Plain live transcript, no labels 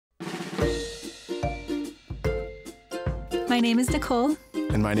My name is Nicole.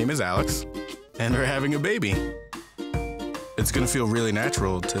 And my name is Alex. And we're having a baby. It's gonna feel really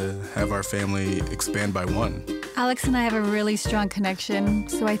natural to have our family expand by one. Alex and I have a really strong connection,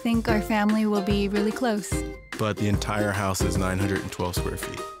 so I think our family will be really close. But the entire house is 912 square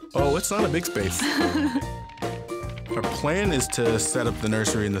feet. Oh, it's not a big space. Our plan is to set up the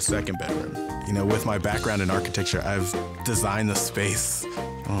nursery in the second bedroom. You know, with my background in architecture, I've designed the space,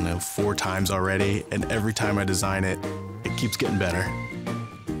 4 times already, and every time I design it, it keeps getting better.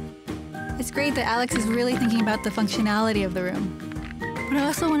 It's great that Alex is really thinking about the functionality of the room. But I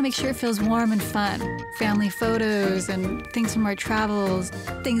also want to make sure it feels warm and fun. Family photos and things from our travels,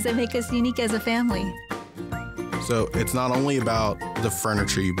 things that make us unique as a family. So it's not only about the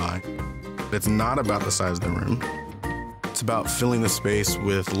furniture you buy. It's not about the size of the room. It's about filling the space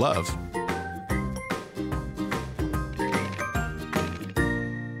with love.